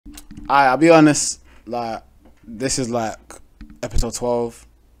I'll be honest, like, this is like episode 12,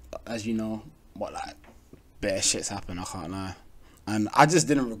 as you know, what, like, bare shit's happened, I can't lie. And I just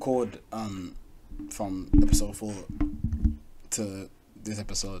didn't record from episode 4 to this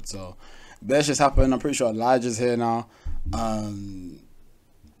episode, so bare shit's happened. I'm pretty sure Elijah's here now.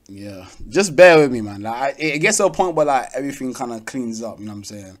 Yeah, just bear with me, man. Like, it gets to a point where like everything kind of cleans up. You know what I'm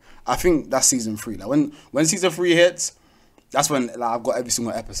saying? I think that's season 3. Like when season 3 hits, that's when like I've got every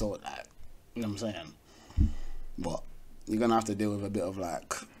single episode. Like, you know what I'm saying? But you're gonna have to deal with a bit of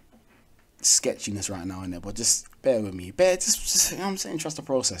like sketchiness right now in there. But just bear with me. Just you know what I'm saying? Trust the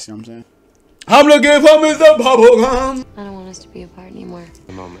process. You know what I'm saying? I'm looking for Mr. Bubblegum. I don't want us to be apart anymore.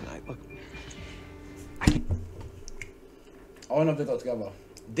 The moment I want them to go together.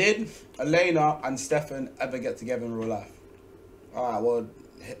 Did Elena and Stefan ever get together in real life? Alright, well,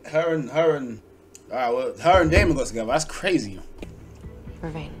 her and Damon got together. That's crazy.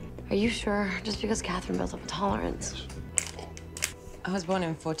 Irving, are you sure? Just because Catherine built up a tolerance. I was born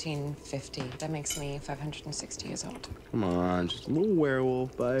in 1450. That makes me 560 years old. Come on, just a little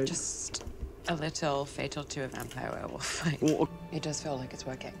werewolf bite. Just a little fatal to a vampire werewolf fight. Oh. It does feel like it's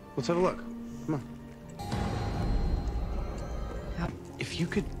working. Let's have a look. Come on. If you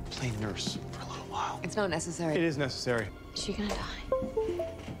could play nurse for a little while. It's not necessary. It is necessary. Is she gonna die?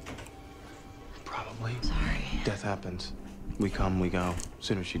 Probably. Sorry. Death happens. We come, we go.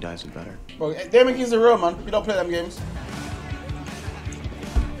 Sooner she dies, the better. Bro, Damon King's the real man. You don't play them games.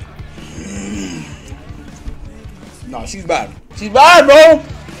 No, she's bad. She's bad, bro.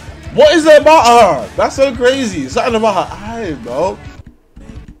 What is it about her? That's so crazy. Something about her eyes, bro.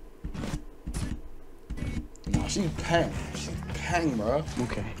 No, she's pang. She's pang, bro.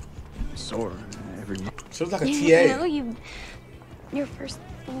 Okay. Sore. She looks like a You TA. know, your first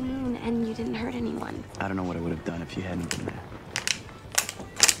full moon and you didn't hurt anyone. I don't know what I would have done if you hadn't been there.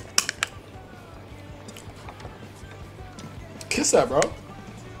 Kiss her, bro.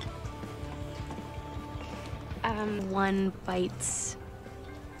 One bites,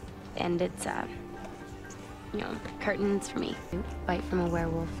 and it's you know, curtains for me. A bite from a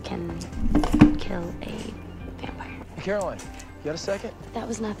werewolf can kill a vampire. Hey, Caroline, you got a second? That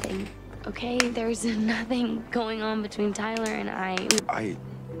was nothing, okay? There's nothing going on between Tyler and I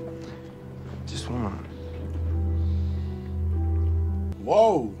just want.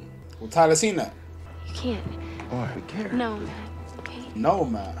 Whoa. Well, Tyler seen that? You can't. Boy, we care. No, Matt, okay? No,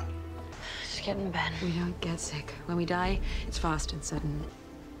 man. Just get in bed. We don't get sick. When we die, it's fast and sudden.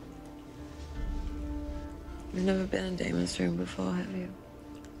 You've never been in Damon's room before, have you?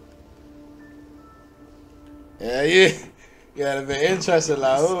 Yeah. Yeah, a bit interested,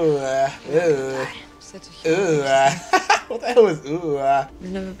 like, ooh, Such a ooh, what the hell was ooh,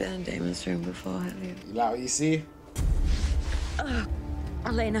 You've never been in Damon's room before, have you? You like what you see?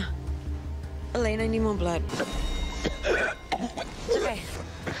 Elena. Elena, I need more blood. It's okay.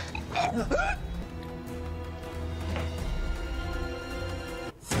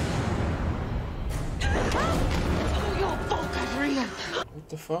 Your fault, Katerina. What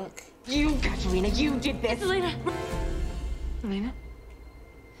the fuck? You, Katerina, you did this. Elena. Elena?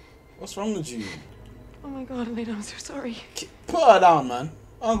 What's wrong with you? Oh my god, Elena, I'm so sorry. Put her down, man.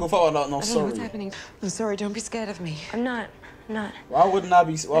 I don't go fuck about no I don't know sorry. what's happening. I'm sorry, don't be scared of me. I'm not. Why wouldn't I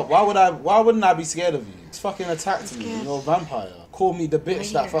be? Why wouldn't I be scared of you? It's fucking attacked me. You're a vampire. Call me the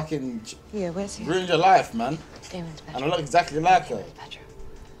bitch that fucking Yeah, where's he? ruined your life, man. Damon's And I look exactly like her. bedroom.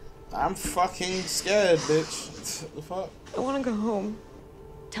 I'm fucking scared, bitch. The fuck? I want to go home.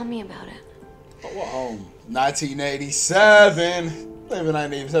 Tell me about it. What home? 1987. Not even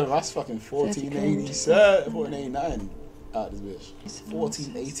 1987. That's fucking 1487. 1489. Out this bitch.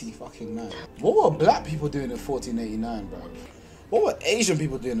 1480 fucking 9. What were black people doing in 1489, bro? What were Asian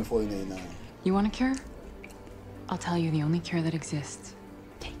people doing in 1489? You want a cure? I'll tell you the only cure that exists.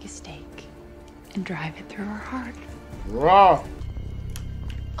 Take a stake and drive it through her heart. Raw.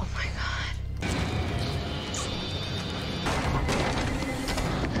 Oh my god.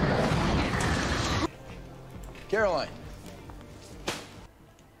 Caroline.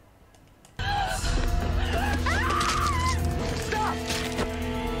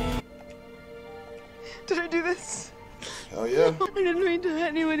 Did I do this? Hell yeah. I didn't mean to hurt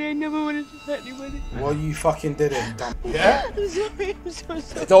anybody. I never wanted to hurt anybody. Well, you fucking did it, dumb. Yeah? I'm sorry. I'm so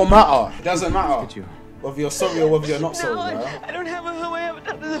sorry. It don't matter. It doesn't matter. Look at you. Whether you're sorry or whether you're not sorry, No, bro. I don't have a home. I haven't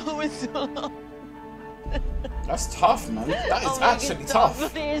done this home in so long. That's tough, man. That is Oh, make actually it stop.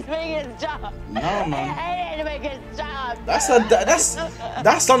 tough. Please make it stop. No, man. I need to make it stop.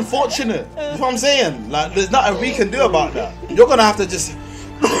 That's unfortunate. That's what I'm saying. Like, there's nothing we can do about that. You're gonna have to just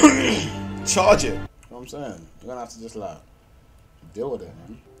charge it. You know what I'm saying? You're gonna have to just like deal with it,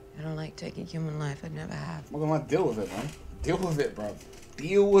 man. I don't like taking human life. I'd never have. I'm gonna deal with it, man. Deal with it, bro.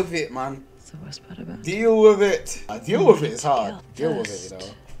 Deal with it, man. That's the worst part about it. Deal with it. Deal with it. It's hard. Deal with it, you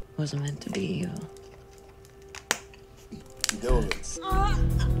know. Wasn't meant to be you. Deal with it.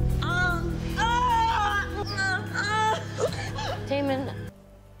 Damon,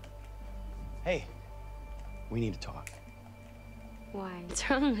 Hey, we need to talk. why? What's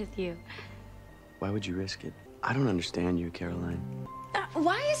wrong with you? Why would you risk it? I don't understand you, Caroline.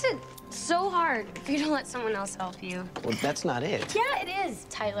 Why is it so hard for you to let someone else help you? Well, that's not it. Yeah, it is,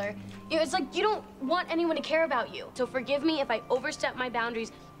 Tyler. You know, it's like you don't want anyone to care about you. So forgive me if I overstep my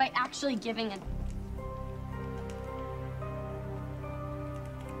boundaries by actually giving a...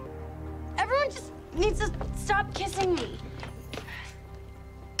 Everyone just needs to stop kissing me.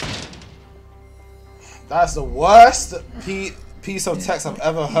 That's the worst piece of text I've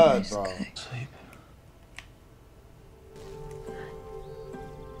ever heard, bro. Sleep.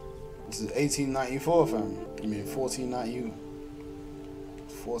 This is 1894, fam. I mean, 1490.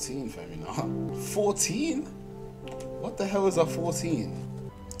 14, fam, you know. 14? What the hell is a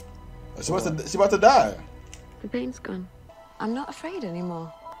 14? She about to die. The pain's gone. I'm not afraid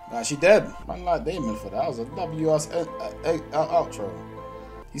anymore. Nah, she dead. Man, like Damon for that. That was a WS outro.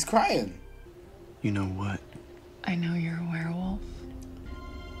 He's crying. You know what? I know you're a werewolf.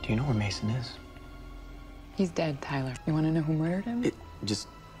 Do you know where Mason is? He's dead, Tyler. You want to know who murdered him? Just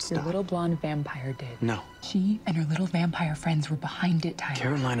Your stop. little blonde vampire did. No. She and her little vampire friends were behind it, Tyler.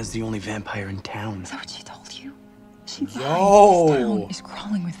 Carolina's the only vampire in town. Is that what she told you? She lied. Yo. This town is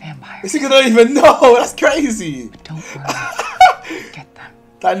crawling with vampires. This nigga don't even know. That's crazy. But don't worry. Get them.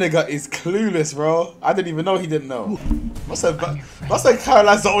 That nigga is clueless, bro. I didn't even know he didn't know. What's I'm your friend.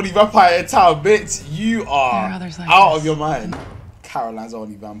 Caroline's the only vampire in town, bitch? You There are are others like out this. of your mind. Caroline's the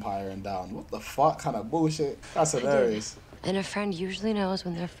only vampire in town. What the fuck kind of bullshit? That's hilarious. And a friend usually knows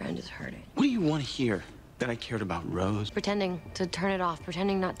when their friend is hurting. What do you want to hear? That I cared about Rose? Pretending to turn it off,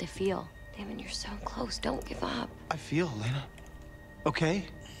 pretending not to feel. Damon, you're so close. Don't give up. I feel, Elena. Okay?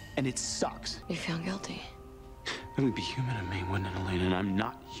 And it sucks. You feel guilty. It would be human of me, wouldn't it, Elena? And I'm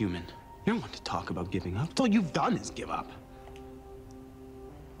not human. You don't want to talk about giving up. It's all you've done is give up.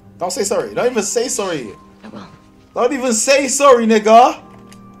 Don't say sorry. Don't even say sorry. I will. Don't even say sorry, nigga.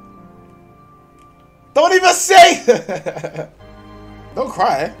 Don't even say. Don't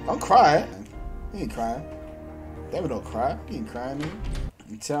cry. Don't cry. You ain't crying. David don't cry. You ain't crying,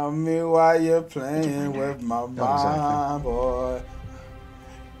 nigga. Tell me why you're playing with my mind, boy.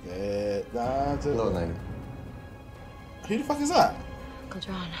 Hello, Elena. Who the fuck is that? Uncle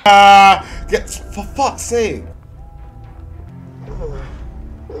John. Get for fuck's sake.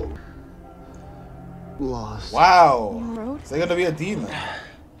 Lost. Wow. Is there gonna be a demon?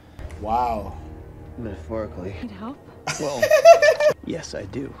 Wow. Metaphorically. Need help? Well, yes, I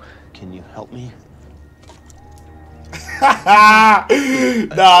do. Can you help me? Nah,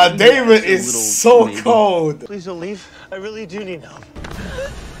 David is so maybe. cold. Please don't leave. I really do need help.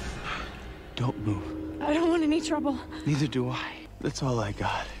 Don't move. I don't want any trouble. Neither do I. That's all I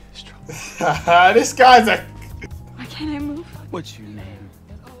got is trouble. This guy's a. Why can't I move? What's your name?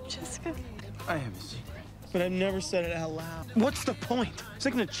 Jessica. I have a secret, but I've never said it out loud. What's the point? It's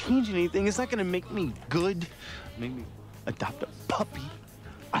not gonna change anything. It's not gonna make me good. Make me adopt a puppy.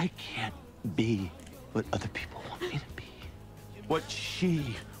 I can't be what other people want me to be. What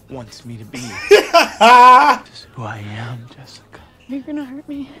she wants me to be. This is who I am, Jessica. You're gonna hurt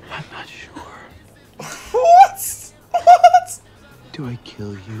me. I'm not sure. What? What? Do I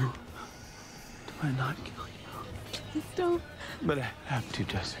kill you? Do I not kill you? Please don't. But I have to,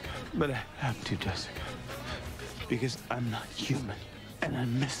 Jessica. But I have to, Jessica. Because I'm not human. And I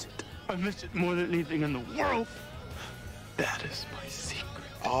miss it. I miss it more than anything in the world. That is my secret.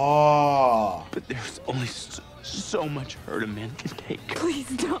 Oh. But there's only so much hurt a man can take. Please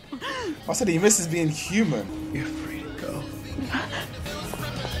don't. I said he misses being human. You're free to go.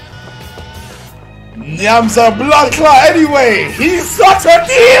 Yam's a blood clot anyway. He's such a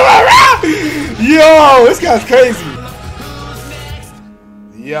demon. Yo, this guy's crazy.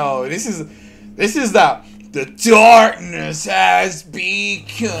 Yo, this is that. The darkness has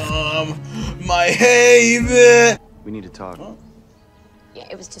become my haven. We need to talk. Huh? Yeah,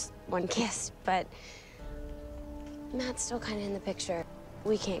 it was just one kiss, but Matt's still kind of in the picture.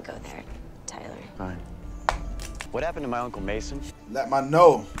 We can't go there, Tyler. Fine. What happened to my Uncle Mason? Let my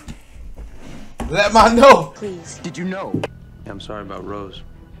know. Let my know. Please. Did you know? Yeah, I'm sorry about Rose.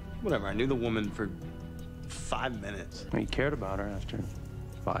 Whatever, I knew the woman for 5 minutes. Well, you cared about her after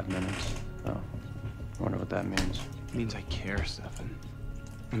 5 minutes. Oh, I wonder what that means. It means I care, Stefan.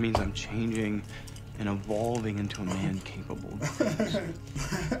 It means I'm changing and evolving into a man capable of things.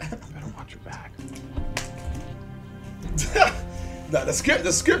 Nah, the script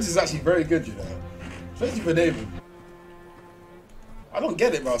is actually very good, you know. Especially for David. I don't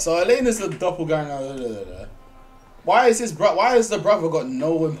get it, bro. So Elena's the doppelganger. Why is the brother got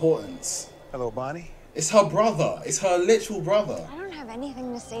no importance? Hello, Bonnie. It's her brother. It's her literal brother. I don't have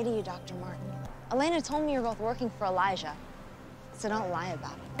anything to say to you, Dr. Martin. Elena told me you're both working for Elijah. So don't lie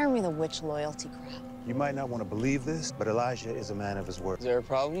about it. Spare me the witch loyalty crap. You might not want to believe this, but Elijah is a man of his word. Is there a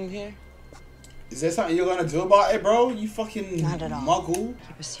problem here? Is there something you're gonna do about it, bro? You fucking Not at all. muggle.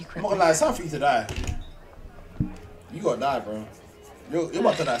 Keep a secret. I'm not gonna lie, it's time for you to die. You gotta die, bro. You're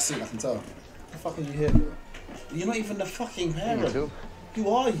about to die soon, I can tell. What the fuck are you here, bro? You're not even the fucking parent. Who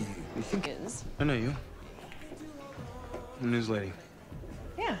are you? You think Is. I know you. The news lady.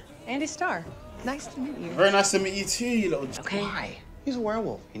 Yeah, Andy Starr. Nice to meet you. Very nice to meet you too, you little. Okay. Why? He's a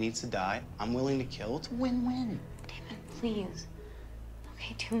werewolf. He needs to die. I'm willing to kill. It's a win-win. Damon, please.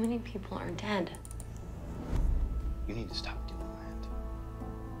 Okay, too many people are dead. You need to stop doing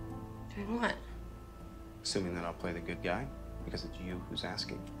that. Doing what? Assuming that I'll play the good guy, because it's you who's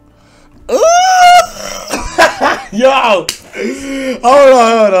asking. Yo!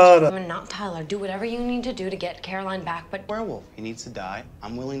 Hold on. I'm not Tyler. Do whatever you need to do to get Caroline back, but Werewolf. He needs to die.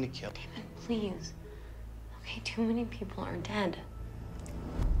 I'm willing to kill. Damon, please. Okay, too many people are dead.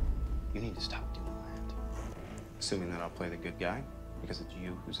 You need to stop doing that. Assuming that I'll play the good guy, because it's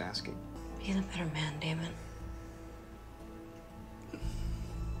you who's asking. Be the better man, Damon.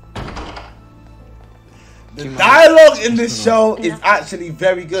 The dialogue in this show is actually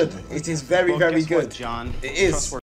very good. It is very, very good. John. It is.